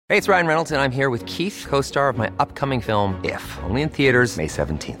Hey, it's Ryan Reynolds, and I'm here with Keith, co-star of my upcoming film, If, only in theaters May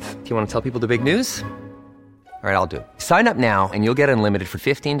 17th. Do you want to tell people the big news? All right, I'll do it. Sign up now and you'll get unlimited for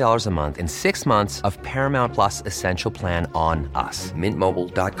 $15 a month and 6 months of Paramount Plus Essential Plan on us.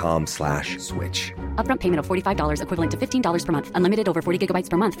 MintMobile.com/switch. Upfront payment of $45 equivalent to $15 per month. Unlimited over 40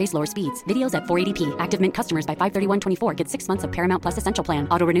 gigabytes per month. Face lower speeds. Videos at 480p. Active Mint customers by 531.24 get 6 months of Paramount Plus Essential Plan.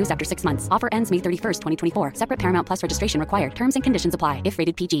 Auto renews after 6 months. Offer ends May 31st, 2024. Separate Paramount Plus registration required. Terms and conditions apply if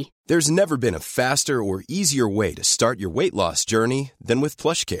rated PG. There's never been a faster or easier way to start your weight loss journey than with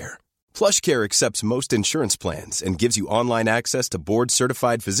PlushCare. PlushCare accepts most insurance plans and gives you online access to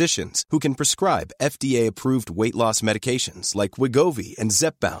board-certified physicians who can prescribe FDA-approved weight loss medications like Wegovy and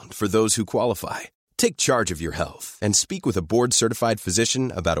Zepbound for those who qualify. Take charge of your health and speak with a board-certified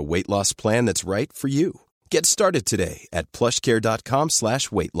physician about a weight loss plan that's right for you. Get started today at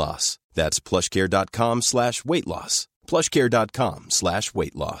plushcare.com/weight loss. That's plushcare.com/weight loss.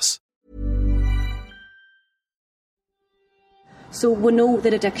 plushcare.com/weight loss. So we know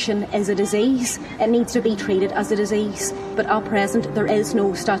that addiction is a disease. It needs to be treated as a disease. But at present, there is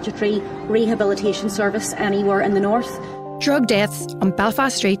no statutory rehabilitation service anywhere in the north. Drug deaths on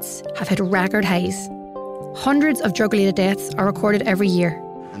Belfast streets have hit record highs. Hundreds of drug-related deaths are recorded every year.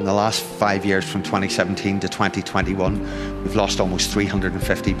 In the last 5 years, from 2017 to 2021, we've lost almost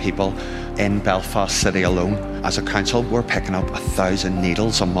 350 people in Belfast City alone. As a council, we're picking up 1,000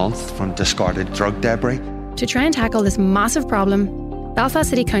 needles a month from discarded drug debris. To try and tackle this massive problem, Belfast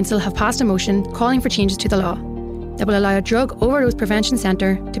City Council have passed a motion calling for changes to the law that will allow a drug overdose prevention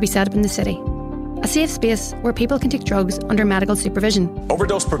centre to be set up in the city. A safe space where people can take drugs under medical supervision.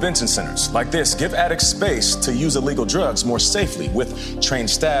 Overdose prevention centres like this give addicts space to use illegal drugs more safely, with trained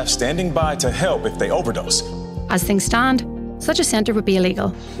staff standing by to help if they overdose. As things stand, such a centre would be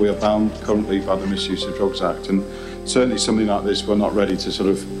illegal. We are bound currently by the Misuse of Drugs Act, and certainly something like this, we're not ready to sort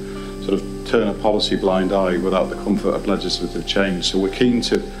of turn a policy blind eye without the comfort of legislative change. So we're keen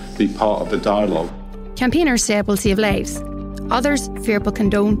to be part of the dialogue. Campaigners say it will save lives. Others fear it will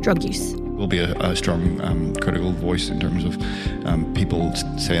condone drug use. Will be a strong critical voice in terms of people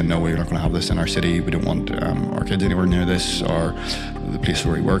saying, no, we're not going to have this in our city. We don't want our kids anywhere near this, or the place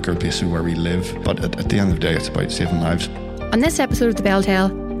where we work, or the place where we live. But at the end of the day, it's about saving lives. On this episode of The Bell Tale,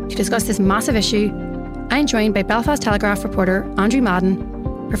 to discuss this massive issue, I'm joined by Belfast Telegraph reporter Andrew Madden,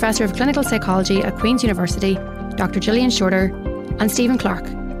 Professor of Clinical Psychology at Queen's University, Dr. Gillian Shorter, and Stephen Clark,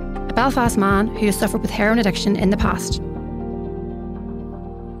 a Belfast man who has suffered with heroin addiction in the past.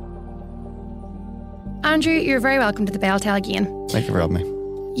 Andrew, you're very welcome to The Bell Tale again. Thank you for having me.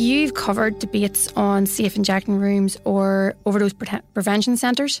 You've covered debates on safe injecting rooms or overdose prevention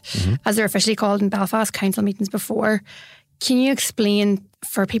centres, as they're officially called in Belfast council meetings before. Can you explain,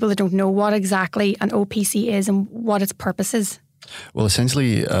 for people that don't know, what exactly an OPC is and what its purpose is? Well,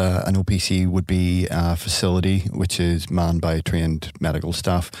 essentially, an OPC would be a facility which is manned by trained medical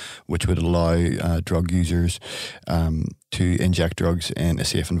staff, which would allow drug users to inject drugs in a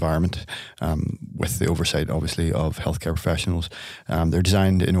safe environment, with the oversight, obviously, of healthcare professionals. They're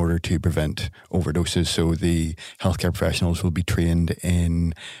designed in order to prevent overdoses, so the healthcare professionals will be trained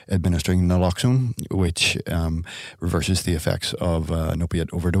in administering naloxone, which reverses the effects of an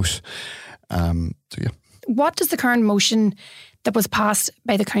opiate overdose. What does the current motion that was passed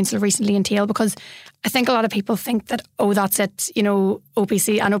by the council recently entail? Because I think a lot of people think that, oh, that's it,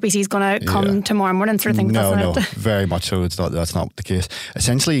 OPC is going to come tomorrow morning sort of thing. No, very much so. That's not the case.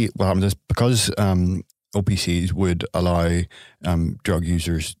 Essentially, what happens is, because OPCs would allow drug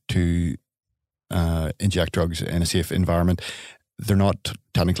users to inject drugs in a safe environment, they're not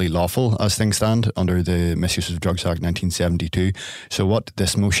technically lawful as things stand under the Misuse of Drugs Act 1972. So what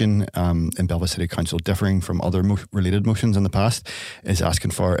this motion in Belfast City Council, differing from other related motions in the past, is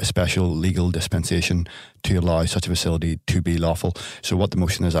asking for a special legal dispensation to allow such a facility to be lawful. So what the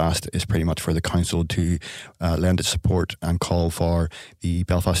motion has asked is pretty much for the council to lend its support and call for the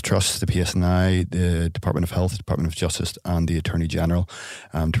Belfast Trust, the PSNI, the Department of Health, the Department of Justice and the Attorney General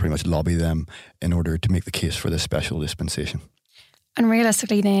to pretty much lobby them in order to make the case for this special dispensation. And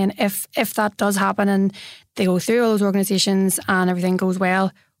realistically then, if that does happen and they go through all those organisations and everything goes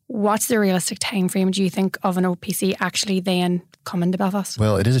well, what's the realistic time frame, do you think, of an OPC actually then coming to Belfast?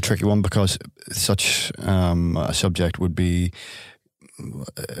 Well, it is a tricky one, because such a subject would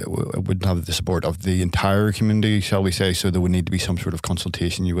wouldn't have the support of the entire community, shall we say. So there would need to be some sort of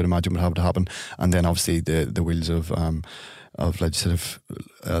consultation, you would imagine, would have to happen. And then obviously the wheels of legislative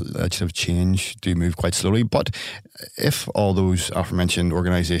change do move quite slowly. But if all those aforementioned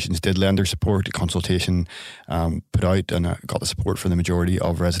organisations did lend their support, a consultation put out and got the support from the majority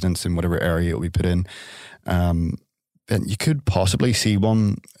of residents in whatever area it would be put in, And you could possibly see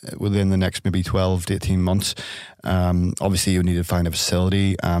one within the next maybe 12 to 18 months. Obviously, you need to find a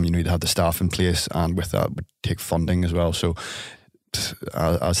facility. You need to have the staff in place, and with that would take funding as well. So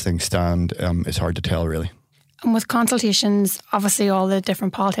as things stand, it's hard to tell, really. And with consultations, obviously all the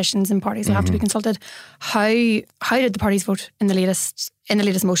different politicians and parties will have to be consulted. How did the parties vote in the latest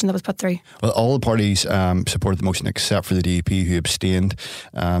motion that was put through? Well, all the parties supported the motion except for the DUP, who abstained.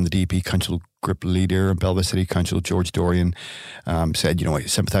 The DUP council group leader, Belfast City Council, George Dorian, said, I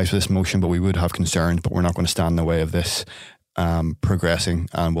sympathise with this motion, but we would have concerns, but we're not going to stand in the way of this progressing,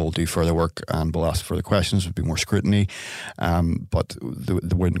 and we'll do further work, and we'll ask further questions, there'll be more scrutiny, but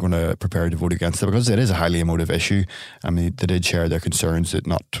they weren't going to prepare to vote against it because it is a highly emotive issue. I mean, they did share their concerns that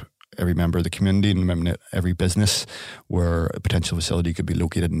not every member of the community and every business where a potential facility could be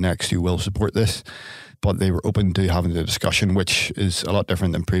located next to will support this. But they were open to having the discussion, which is a lot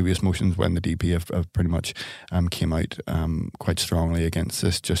different than previous motions when the DP have pretty much came out quite strongly against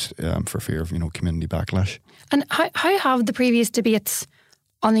this, just for fear of community backlash. And how have the previous debates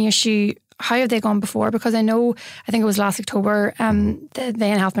on the issue, how have they gone before? Because I think it was last October, the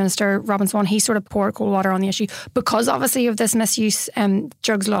then Health Minister, Robin Swan, he sort of poured cold water on the issue because obviously of this misuse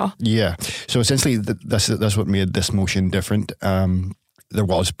drugs law. Yeah, so essentially that's what made this motion different. There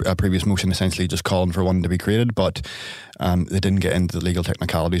was a previous motion essentially just calling for one to be created, but they didn't get into the legal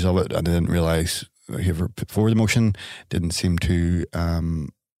technicalities of it, and they didn't realise whoever put forward the motion didn't seem to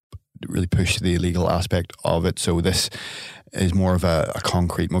really push the legal aspect of it. So this is more of a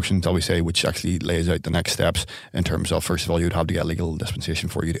concrete motion, shall we say, which actually lays out the next steps in terms of, first of all, you'd have to get legal dispensation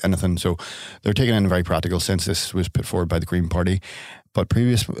before you do anything. So they're taking it in a very practical sense. This was put forward by the Green Party. But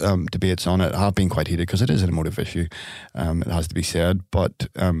previous debates on it have been quite heated because it is an emotive issue, it has to be said. But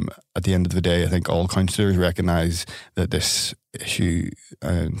at the end of the day, I think all councillors recognise that this issue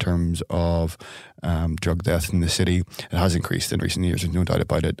in terms of drug deaths in the city, it has increased in recent years, there's no doubt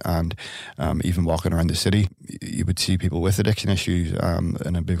about it. And even walking around the city, you would see people with addiction issues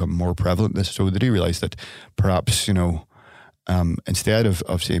and it become more prevalent. So they do realise that perhaps, instead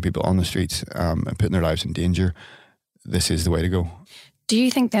of seeing people on the streets and putting their lives in danger, this is the way to go. Do you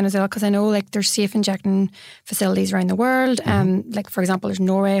think then as well, because I know there's safe injecting facilities around the world, for example there's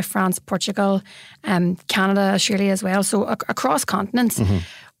Norway, France, Portugal, Canada, Australia as well, so across continents.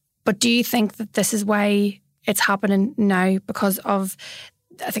 But do you think that this is why it's happening now? Because of,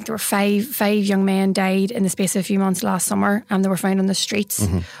 I think there were five young men died in the space of a few months last summer, and they were found on the streets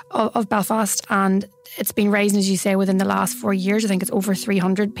of Belfast, and it's been rising, as you say, within the last 4 years. I think it's over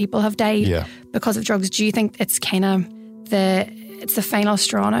 300 people have died because of drugs. Do you think it's kind of it's the final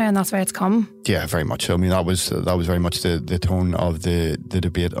straw now, and that's why it's come? Yeah, very much so. I mean, that was very much the tone of the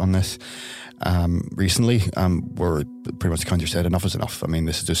debate on this. Recently, where pretty much the country said enough is enough. I mean,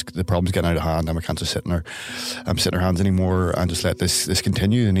 this is just, the problem's getting out of hand, and we can't just sit in our hands anymore and just let this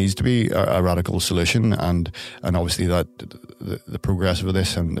continue. There needs to be a radical solution, and obviously that the progress of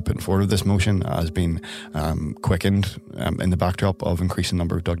this and the putting forward of this motion has been quickened in the backdrop of increasing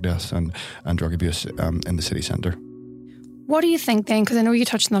number of drug deaths and drug abuse in the city centre. What do you think then? Because I know you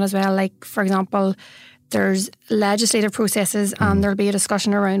touched on that as well. Like, for example, there's legislative processes and there'll be a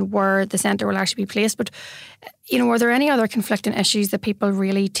discussion around where the centre will actually be placed. But, are there any other conflicting issues that people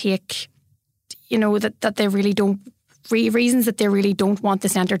really take, that they really don't, reasons that they really don't want the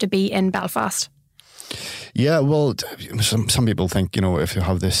centre to be in Belfast? Yeah, well, some people think, if you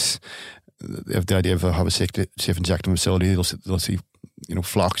have this, if the idea of have a safe injecting facility, they'll see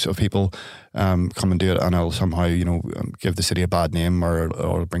flocks of people come and do it, and it'll somehow give the city a bad name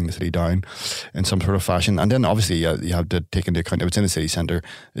or bring the city down in some sort of fashion. And then obviously you have to take into account if it's in the city centre,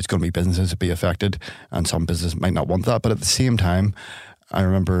 it's going to be businesses that be affected, and some businesses might not want that. But at the same time, I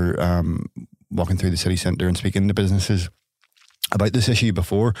remember walking through the city centre and speaking to businesses about this issue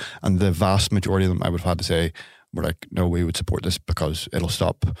before, and the vast majority of them, I would have had to say, were like, no, we would support this because it'll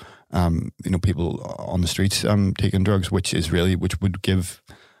stop people on the streets taking drugs, which would give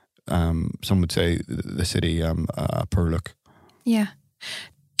some would say the city a poor look. Yeah.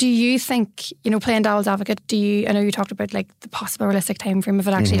 Do you think, playing devil's advocate, I know you talked about the possible realistic time frame of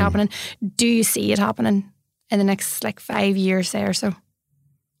it actually happening. Do you see it happening in the next 5 years, say, or so?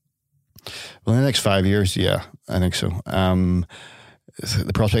 Well, in the next 5 years, yeah, I think so.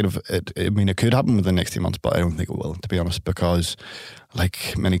 The prospect of it, it could happen within the next 2 months, but I don't think it will, to be honest, because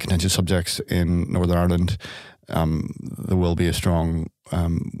like many contentious subjects in Northern Ireland, there will be a strong,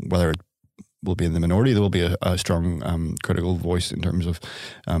 whether it will be in the minority, there will be a strong critical voice in terms of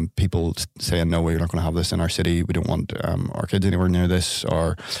people saying, no, we're not going to have this in our city. We don't want our kids anywhere near this,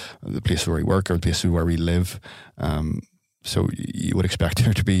 or the place where we work, or the place where we live. So you would expect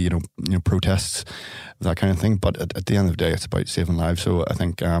there to be, protests, that kind of thing. But at the end of the day, it's about saving lives. So I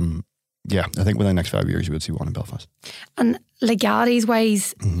think, I think within the next 5 years, you would see one in Belfast. And legalities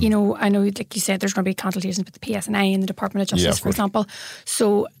wise, I know, like you said, there's going to be consultations with the PSNI and the Department of Justice, for example.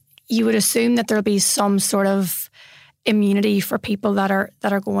 So you would assume that there'll be some sort of immunity for people that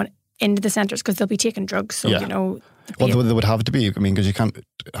are going into the centres because they'll be taking drugs. So, Well, there would have to be, because you can't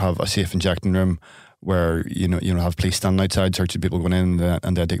have a safe injecting room where have police standing outside searching people going in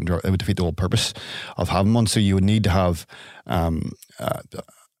and they're taking drugs. It would defeat the whole purpose of having one. So you would need to have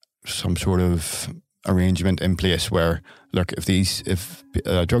some sort of arrangement in place where, look, if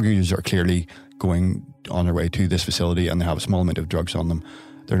drug users are clearly going on their way to this facility and they have a small amount of drugs on them,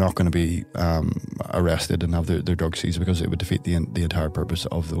 they're not going to be arrested and have their drugs seized, because it would defeat the entire purpose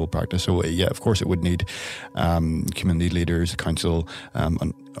of the whole practice. So of course it would need community leaders, council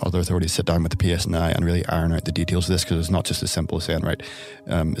and other authorities sit down with the PSNI and really iron out the details of this, because it's not just as simple as saying, right,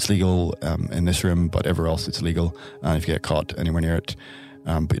 it's legal in this room, but everywhere else it's illegal, and if you get caught anywhere near it,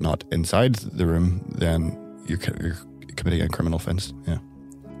 but not inside the room, then you're committing a criminal offence. Yeah.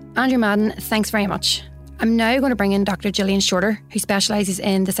 Andrew Madden, thanks very much. I'm now going to bring in Dr. Gillian Shorter, who specialises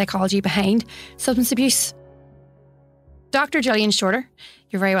in the psychology behind substance abuse. Dr. Gillian Shorter,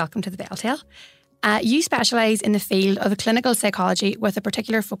 you're very welcome to the Bell Tale. You specialise in the field of clinical psychology with a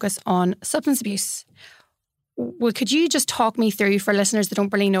particular focus on substance abuse. Well, could you just talk me through, for listeners that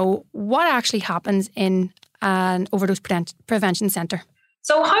don't really know, what actually happens in an overdose prevention centre?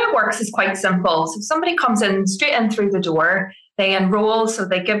 So how it works is quite simple. So if somebody comes in straight in through the door, they enroll, so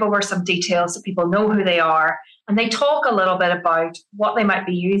they give over some details so people know who they are, and they talk a little bit about what they might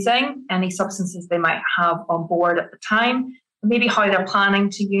be using, any substances they might have on board at the time, maybe how they're planning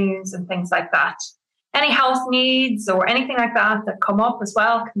to use and things like that. Any health needs or anything like that come up as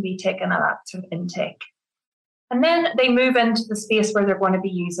well can be taken at that sort of intake. And then they move into the space where they're going to be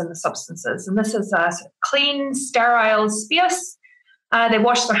using the substances. And this is a sort of clean, sterile space. They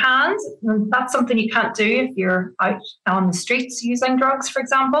wash their hands. And that's something you can't do if you're out on the streets using drugs, for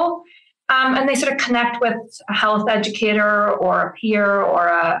example. And they sort of connect with a health educator or a peer or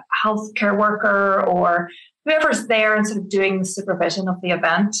a healthcare worker or whoever's there and sort of doing the supervision of the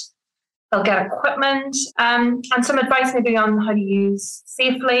event. They'll get equipment and some advice maybe on how to use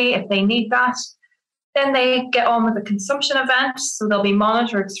safely if they need that. Then they get on with the consumption event, so they'll be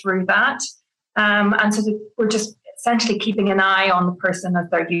monitored through that. And so we're just essentially keeping an eye on the person as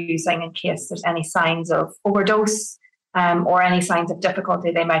they're using in case there's any signs of overdose or any signs of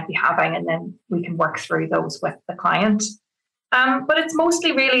difficulty they might be having, and then we can work through those with the client. But it's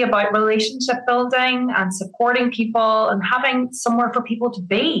mostly really about relationship building and supporting people and having somewhere for people to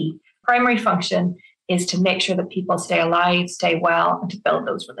be. Primary function is to make sure that people stay alive, stay well, and to build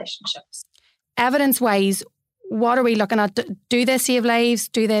those relationships. Evidence-wise, what are we looking at? Do they save lives?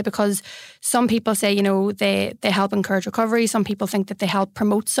 Do they? Because some people say, they help encourage recovery. Some people think that they help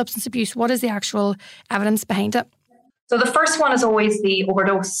promote substance abuse. What is the actual evidence behind it? So the first one is always the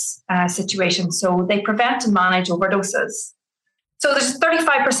overdose situation. So they prevent and manage overdoses. So there's a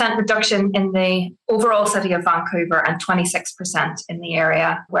 35% reduction in the overall city of Vancouver and 26% in the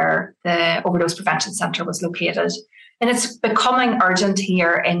area where the Overdose Prevention Centre was located. And it's becoming urgent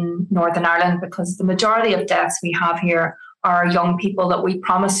here in Northern Ireland because the majority of deaths we have here are young people that we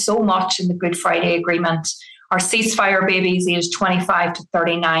promised so much in the Good Friday Agreement. Our ceasefire babies aged 25 to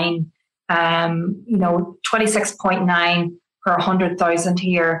 39, 26.9 per 100,000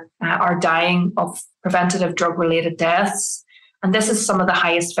 here are dying of preventative drug-related deaths. And this is some of the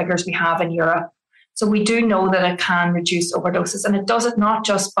highest figures we have in Europe. So we do know that it can reduce overdoses. And it does it not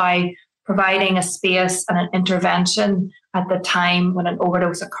just by providing a space and an intervention at the time when an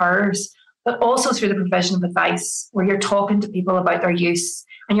overdose occurs, but also through the provision of advice where you're talking to people about their use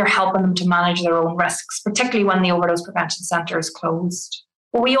and you're helping them to manage their own risks, particularly when the Overdose Prevention Centre is closed.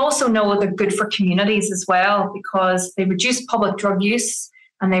 But we also know they're good for communities as well because they reduce public drug use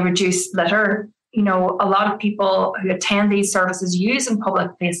and they reduce litter. A lot of people who attend these services use in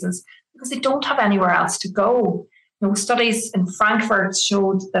public places because they don't have anywhere else to go. Studies in Frankfurt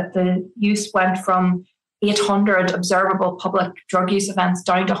showed that the use went from 800 observable public drug use events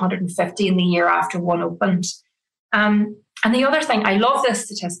down to 150 in the year after one opened. And the other thing, I love this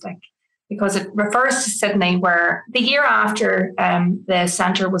statistic because it refers to Sydney, where the year after the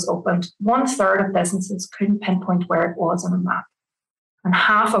centre was opened, 1/3 of businesses couldn't pinpoint where it was on a map. And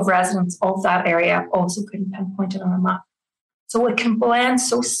half of residents of that area also couldn't pinpoint it on a map. So it can blend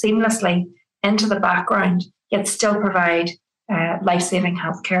so seamlessly into the background, yet still provide life-saving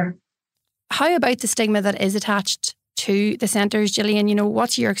healthcare. How about the stigma that is attached to the centres, Gillian?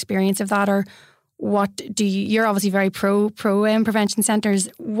 What's your experience of that, or you're obviously very pro prevention centres.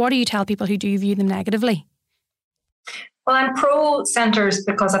 What do you tell people who do view them negatively? Well, I'm pro centres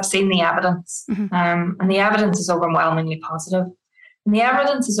because I've seen the evidence, and the evidence is overwhelmingly positive. And the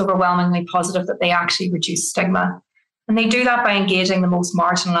evidence is overwhelmingly positive that they actually reduce stigma. And they do that by engaging the most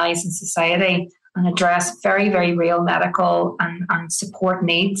marginalised in society and address very, very real medical and support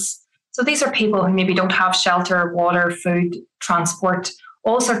needs. So these are people who maybe don't have shelter, water, food, transport,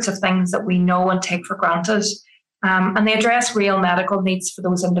 all sorts of things that we know and take for granted. And they address real medical needs for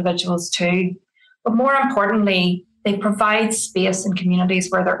those individuals too. But more importantly, they provide space in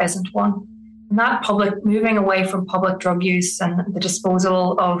communities where there isn't one. And that moving away from public drug use and the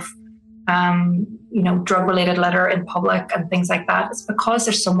disposal of, drug-related litter in public and things like that, is because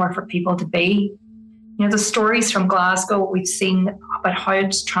there's somewhere for people to be. You know, the stories from Glasgow we've seen about how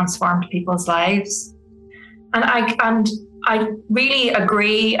it's transformed people's lives. And I really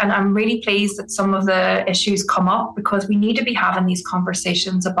agree, and I'm really pleased that some of the issues come up, because we need to be having these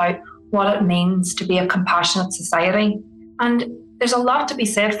conversations about what it means to be a compassionate society. And there's a lot to be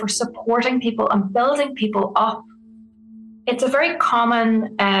said for supporting people and building people up. It's a very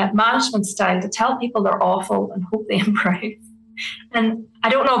common management style to tell people they're awful and hope they improve. And I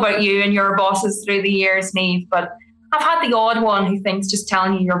don't know about you and your bosses through the years, Niamh, but I've had the odd one who thinks just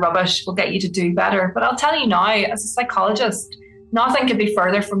telling you you're rubbish will get you to do better. But I'll tell you now, as a psychologist, nothing could be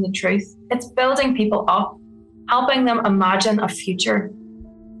further from the truth. It's building people up, helping them imagine a future.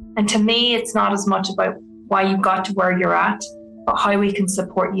 And to me, it's not as much about why you got to where you're at, but how we can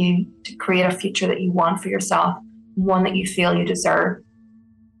support you to create a future that you want for yourself, one that you feel you deserve.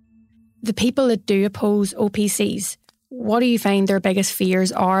 The people that do oppose OPCs, what do you find their biggest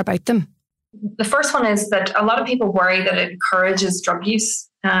fears are about them? The first one is that a lot of people worry that it encourages drug use,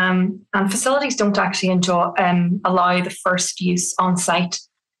 and facilities don't actually allow the first use on site.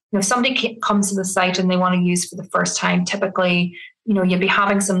 You know, if somebody comes to the site and they want to use for the first time, typically, you'd be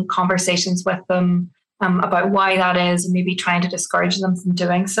having some conversations with them about why that is, and maybe trying to discourage them from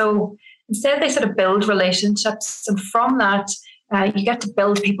doing so. Instead, they sort of build relationships, and from that, you get to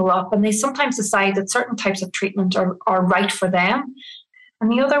build people up, and they sometimes decide that certain types of treatment are right for them.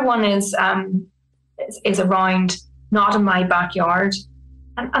 And the other one is around not in my backyard.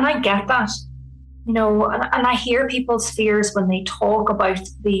 And I get that, and I hear people's fears when they talk about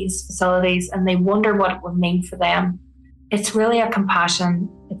these facilities and they wonder what it would mean for them. It's really a compassion.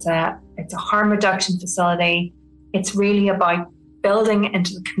 It's a harm reduction facility. It's really about building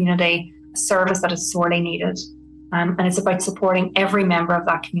into the community a service that is sorely needed. And it's about supporting every member of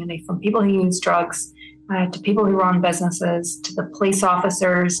that community, from people who use drugs to people who run businesses, to the police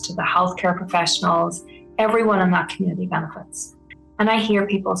officers, to the healthcare professionals. Everyone in that community benefits. And I hear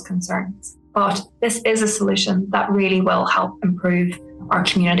people's concerns. But this is a solution that really will help improve our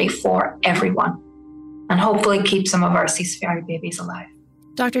community for everyone, and hopefully keep some of our ceasefire babies alive.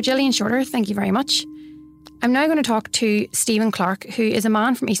 Dr. Gillian Shorter, thank you very much. I'm now going to talk to Stephen Clark, who is a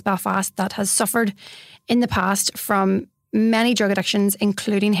man from East Belfast that has suffered in the past from many drug addictions,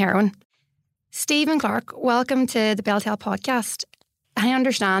 including heroin. Stephen Clark, welcome to the Beltale podcast. I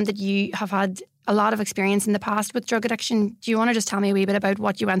understand that you have had a lot of experience in the past with drug addiction. Do you want to just tell me a wee bit about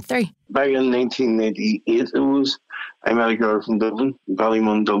what you went through? Back in 1998, I met a girl from Dublin,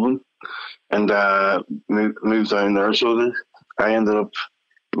 Ballymun, Dublin, and moved down there. So I ended up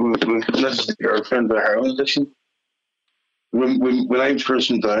with not just a girlfriend, but heroin addiction. When I first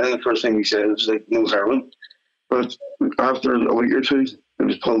went down, the first thing he said was like, no heroin. But after a week or two, it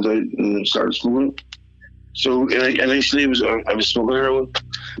was pulled out and started smoking. So initially, I was smoking heroin.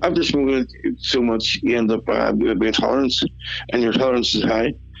 After smoking it so much, you end up with intolerance, and your tolerance is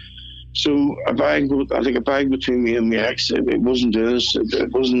high. So a bag between me and my ex, it wasn't doing this.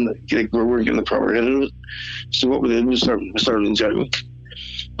 It wasn't like we weren't getting the proper hit of it. So what we did was started injecting.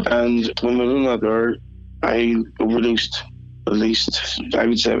 And when we were doing that there, I overdosed at least, I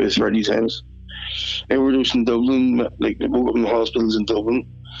would say, about 30 times. I overdosed in Dublin, like I woke up in the hospitals in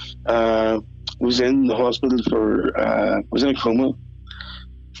Dublin. Was in the hospital was in a coma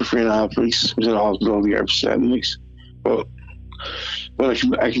for 3.5 weeks. Was in a hospital altogether for 7 weeks. But when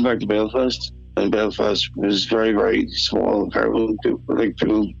I came back to Belfast, and Belfast was very, very small heroin, like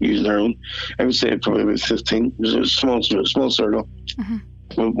people using heroin. I would say probably about 15. It was a small circle. Mm-hmm.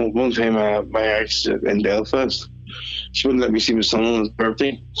 One time, my ex in Belfast, she wouldn't let me see my son on his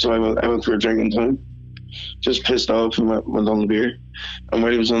birthday, so I went for a drink in town. Just pissed off and went on the beer. And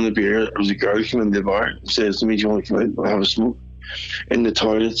while I was on the beer, there was a girl who came in the bar and says to me, "Do you want to come out and have a smoke?" In the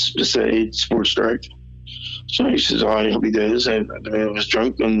toilets beside Sports Direct. So he says, "Oh, happy days." I was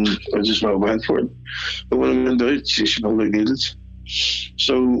drunk and I just went for it. But when I went out, she probably needed it.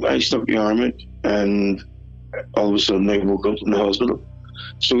 So I stuck the arm out, and all of a sudden I woke up in the hospital.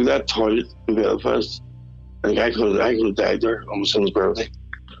 So that toilet in Belfast, like I could have died there on my son's birthday,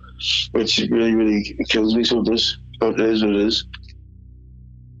 which really, really kills me. So this, but it is what it is.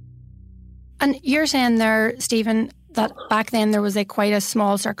 And you're saying there, Stephen, that back then there was quite a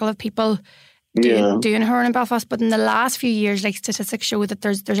small circle of people doing heroin in Belfast, but in the last few years, statistics show that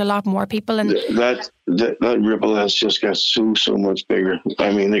there's a lot more people, and that ripple has just got so much bigger.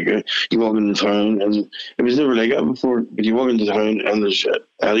 I mean, you walk into town, and it was never like that before. But you walk into town, and there's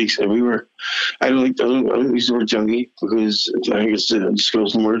addicts everywhere. I don't use the word junkie because I think it's a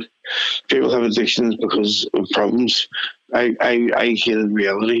disgusting word. People have addictions because of problems. I hated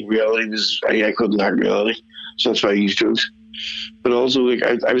reality. Reality was I couldn't hack reality, so that's why I used drugs. But also,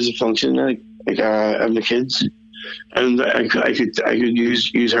 I was a function addict. I'm the kids, and I could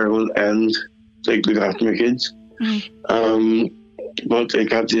use heroin and look after my kids. But it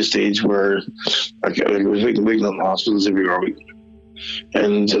got to a stage where I was waking up in hospitals every week.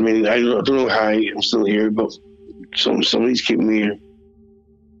 And I mean, I don't know how I'm still here, but somebody's keeping me here.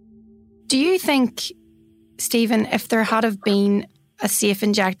 Do you think, Stephen, if there had have been a safe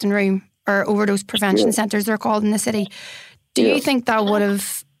injecting room or overdose prevention centres, they're called in the city, do you think that would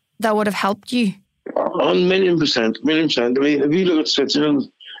have helped you? On million percent. I mean, if you look at Switzerland,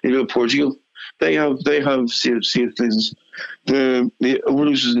 you look at Portugal, they have safe places. The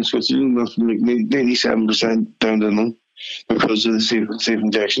overdoses in Switzerland went from 97% down to none because of the safe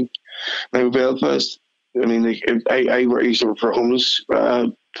injection. Now Belfast, I mean, I used to work for a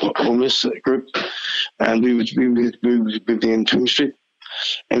homeless group, and we would be in Toome Street,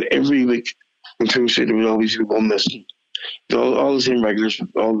 and every week in Toome Street there would always be one missing. All the same regulars,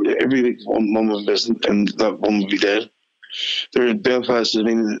 every week one would be missing, and that one would be dead. There in Belfast, I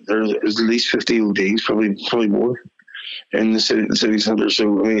mean, there's at least 50 ODs, probably more, in the city centre.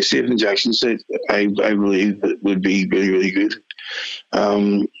 So I mean, a safe injection site, I believe it would be really, really good.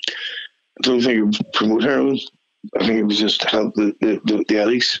 I don't think it would promote heroin. I think it would just help the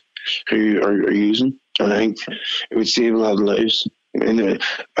addicts who are using, and I think it would save a lot of lives. And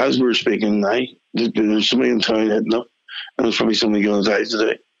as we're speaking now, there's somebody in town hitting up, and there's probably somebody going to die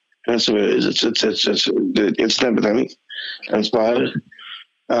today. And that's the way it is. It's an epidemic, and it's bad.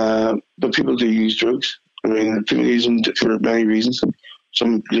 But people do use drugs. I mean, people use them for many reasons.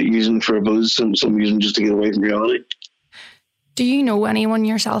 Some use them for a buzz, some use them just to get away from reality. Do you know anyone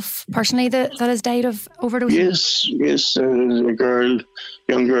yourself personally that has died of overdose? Yes. A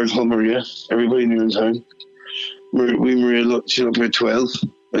young girl called Maria. Everybody knew in town. Maria, she looked about 12,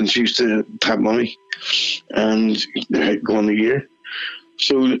 and she used to tap money and go on the year.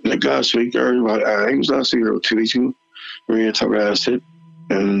 So like last week, or I think it was last week or 2 weeks ago, Maria took her acid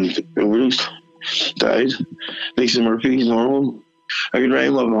and overdosed, died. Lisa Murphy, normal. I could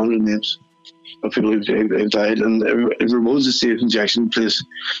write 100 names of people who've died, and if there was a safe injection place,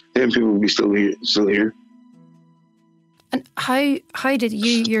 then people would be still here. And how did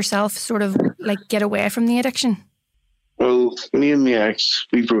you yourself sort of get away from the addiction? Well, me and my ex,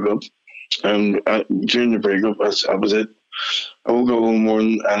 we broke up, and during the breakup, that was it. I woke up one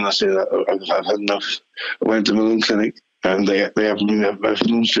morning and I said, I've had enough. I went to my own clinic, and they have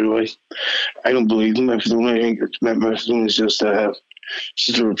methadone straight away. I don't believe in methadone. I think methadone is just a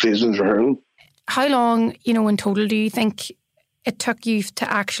replacement for heroin. How long, in total, do you think it took you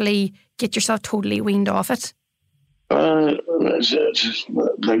to actually get yourself totally weaned off it? Like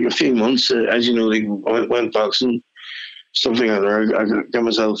a few months. As you know, I went boxing, stuff like that. I got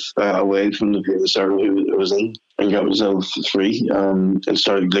myself away from the circle I was in, and got myself free, and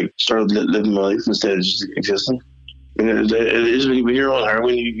started living my life instead of just existing. It is when you're on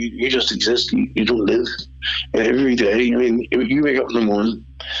heroin, you just exist. You don't live. And every day, I mean, you wake up in the morning,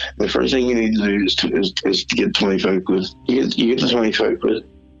 the first thing you need to do is to get 25 quid. You get the 25 quid,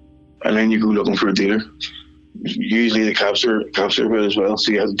 and then you go looking for a dealer. Usually the cops are with as well,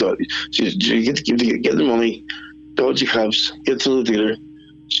 so you have to get the money, dodge the cops, get to the dealer,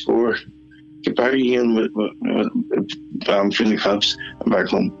 score, get back again with through the cops, and back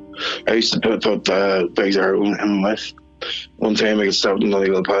home. I used to put bags of heroin in my mouth. One time I got stopped in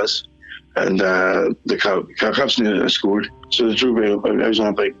illegal pass, and the cops knew I scored, so they drew me up. I was on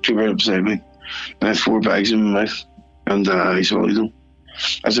a bike, drew me up beside me, and I had 4 bags in my mouth, and I swallowed them.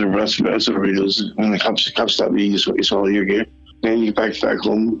 That's what it really does. When the cops stop you, you swallow your gear. Then you get back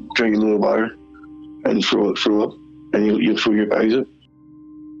home, drink a little water, and throw up, and you throw your bags up.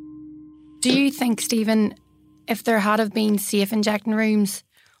 Do you think, Stephen, if there had have been safe injecting rooms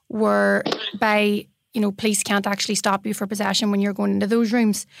whereby, police can't actually stop you for possession when you're going into those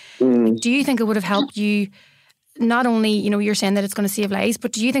rooms, do you think it would have helped you not only, you're saying that it's going to save lives,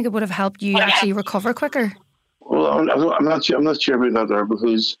 but do you think it would have helped you actually recover quicker? Well, I'm not sure about that there,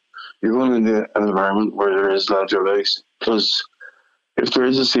 because you're going into an environment where there is a lot of drug addicts. Plus, if there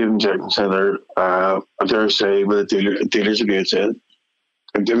is a safe injection centre, I dare say, with a dealer's a good set.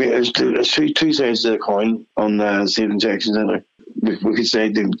 I mean, there's two sides to the coin on the safe injection centre. We could say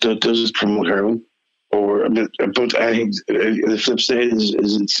that does it promote heroin, but I think the flip side is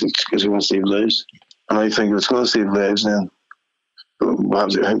it's going to save lives, and I think if it's going to save lives, then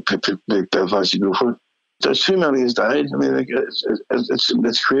Belfast should go for it. There's too many has died. I mean,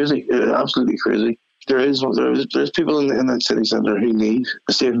 it's crazy, absolutely crazy. There's people in that city centre who need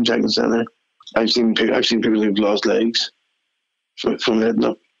a safe injection centre. I've seen people who've lost legs from hitting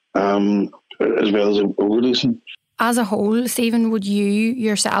up, as well as overdosing. As a whole, Stephen, would you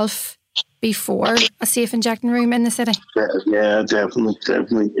yourself be for a safe injecting room in the city? Yeah, definitely.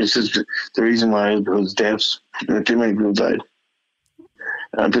 It's just the reason why is because deaths. Too many people died.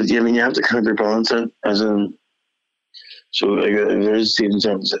 But yeah, I mean, you have to counterbalance it, as in. So, like, if there is a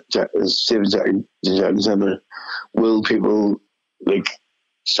safe injecting centre, will people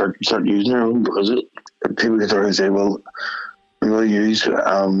start using their own? Because people can start to say, well, I'm going to use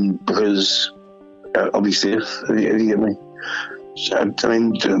because I'll be safe. If you get me. So, I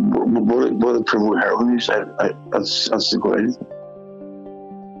mean, what to promote heroin use? That's the question.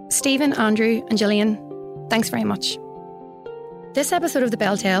 Stephen, Andrew, and Gillian, thanks very much. This episode of The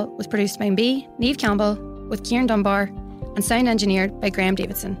Bell Tale was produced by me, Niamh Campbell, with Kieran Dunbar, and sound engineered by Graham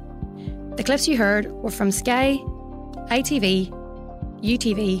Davidson. The clips you heard were from Sky, ITV,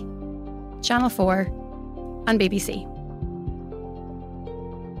 UTV, Channel 4, and BBC.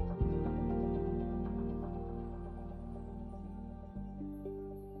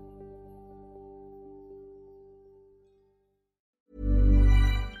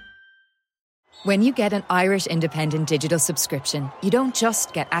 When you get an Irish Independent digital subscription, you don't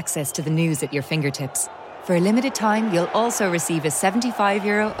just get access to the news at your fingertips. For a limited time, you'll also receive a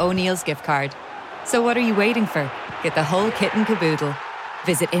 €75 O'Neill's gift card. So what are you waiting for? Get the whole kit and caboodle.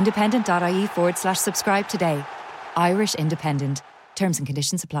 Visit independent.ie/subscribe today. Irish Independent. Terms and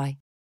conditions apply.